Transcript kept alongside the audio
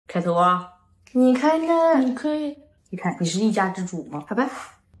开头啊！你开呢？你可以。你看，你是一家之主吗？好吧。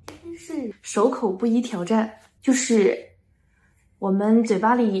是守口不一挑战，就是我们嘴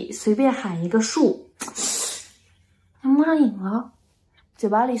巴里随便喊一个数，摸上瘾了。嘴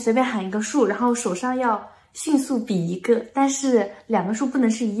巴里随便喊一个数，然后手上要迅速比一个，但是两个数不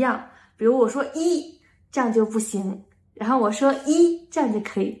能是一样。比如我说1，这样就不行，然后我说1，这样就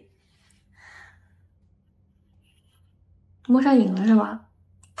可以。摸上瘾了是吧？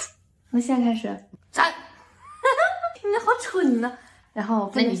那现在开始3，听着好蠢呢。然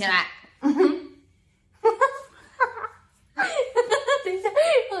后那你先来。等一下，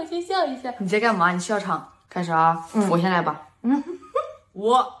让我先笑一下。你在干嘛？你笑场。开始啊！我先来吧。5、2、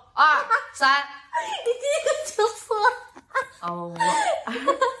3。你第一个就错了。哦，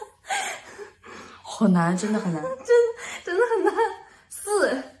好难，真的很难，真的很难。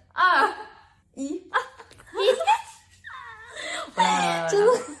4、2、1，真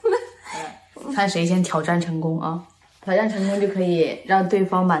的很难。看谁先挑战成功啊！挑战成功就可以让对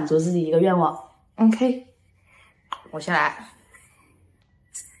方满足自己一个愿望。OK， 我先来。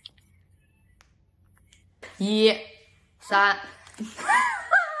1、3。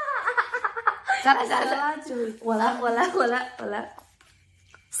再来。我来。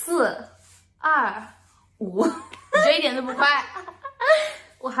4、2、5。你这一点都不快。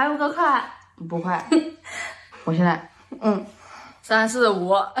我还不够快。不快。我先来。3、4、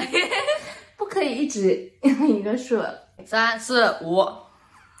5。不可以一直用一个数。3、4、5。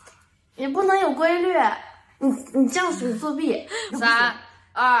也不能有规律。你这样属于作弊。3、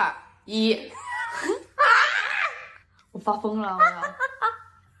2、1。我发疯了，我要。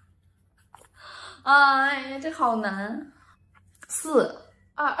哎呀，这好难。4、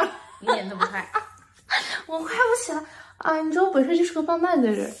2。一点都不快。我快不起来啊！你知道我本身就是个慢慢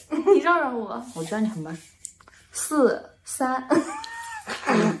的人，你让让我。我知道你很慢。4、3。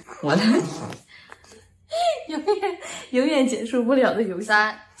我的。永远结束不了的游戏。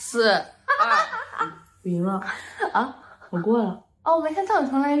3、4、2。我赢了啊！我过了。哦，我没看到，你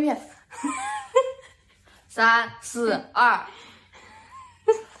重来一遍。3、4、2。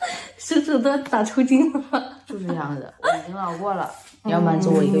手指都打抽筋了。就是这样的，我赢了，我过了。你要满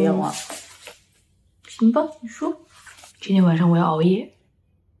足我一个愿望。行吧，你说。今天晚上我要熬夜。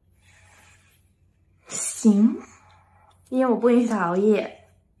行，因为我不允许他熬夜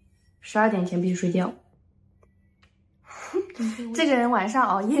，12点前必须睡觉。这个人晚上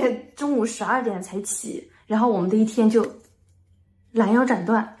熬夜，中午12点才起，然后我们的一天就拦腰斩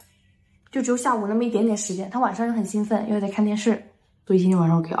断，就只有下午那么一点点时间。他晚上又很兴奋，因为在看电视，所以今天晚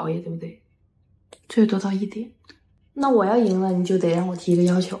上我可以熬夜，对不对？最多到1点。那我要赢了，你就得让我提一个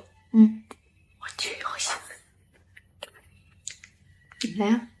要求。我去，好兴奋。来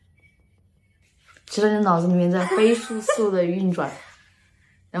呀！知道你脑子里面在飞速的运转，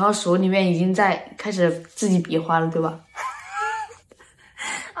然后手里面已经在开始自己比划了，对吧？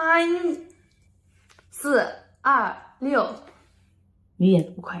哎，你4、2、6，你一点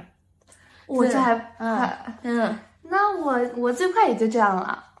都不快。我这还快。那我最快也就这样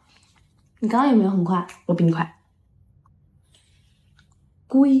了。你刚刚有没有很快？我比你快。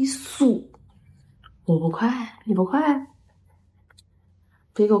龟速，我不快，你不快。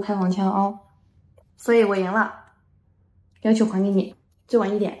别给我开黄腔哦。所以我赢了，要求还给你，最晚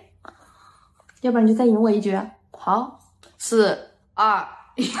1点，要不然你就再赢我一局。好，4、2、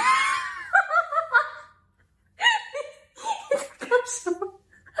1。干什么？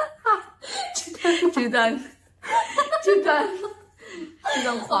这段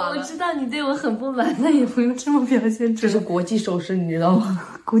垮了。我知道你对我很不满，那也不用这么表现出来。这是国际手势，你知道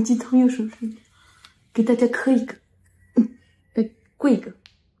吗？国际通用手势，给大家磕一个，跪一个。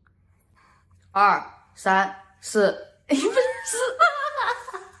2、3、4。不是4。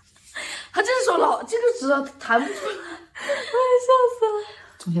他这个手老，这个指头弹不出来，我也笑死了。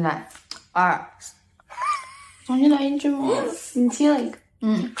重新来。2。重新来一句吗？你亲了一个。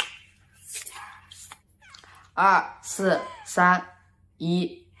2、4、3、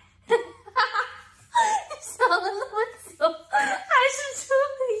1。你想了那么久，还是出了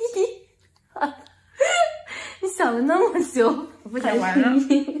1。你想了那么久，我不想玩了。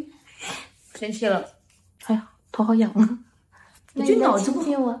生气了。哎呀，头好痒啊！你这脑子不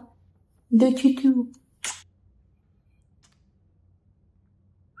亲我，你的 QQ。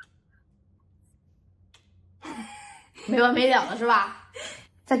没完没了了是吧？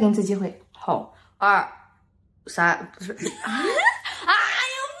再给你次机会。好，2、3，不是。哎呀，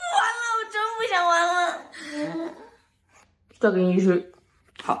不玩了，我真不想玩了。再给你一次。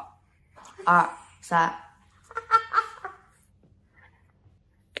好，2、3。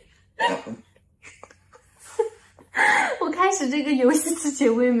我开开始这个游戏之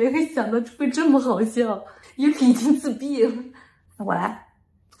前，我也没会想到会这么好笑，也已经自闭了。那我来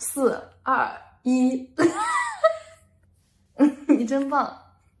，4、2、1，你真棒！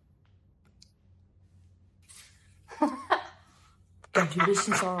感觉被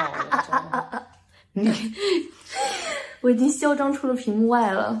性骚扰了，知道吗？我已经嚣张出了屏幕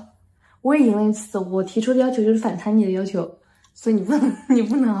外了。我也赢了一次，我提出的要求就是反弹你的要求，所以你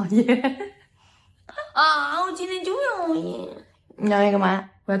不能熬夜。啊！我今天就要熬夜。你熬夜干嘛？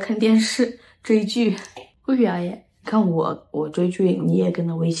我要看电视追剧。不许熬夜。看我追剧，你也跟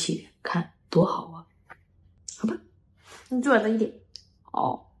着我一起看，多好啊！好吧，你最晚到1点。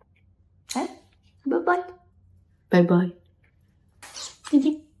哦，哎，拜拜，拜拜，亲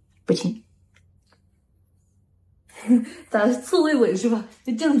亲，不亲。咋座位稳是吧？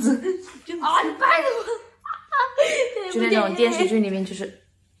就这样子，就啊，你掰着我，就那种电视剧里面就是，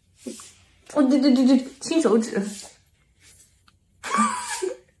哦，对，亲手指。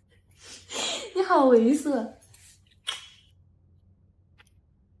你好猥琐。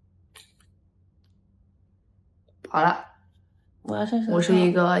好了，我要上手套。我是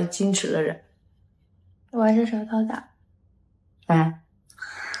一个矜持的人。我要上手套打。哎，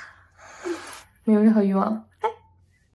没有任何欲望。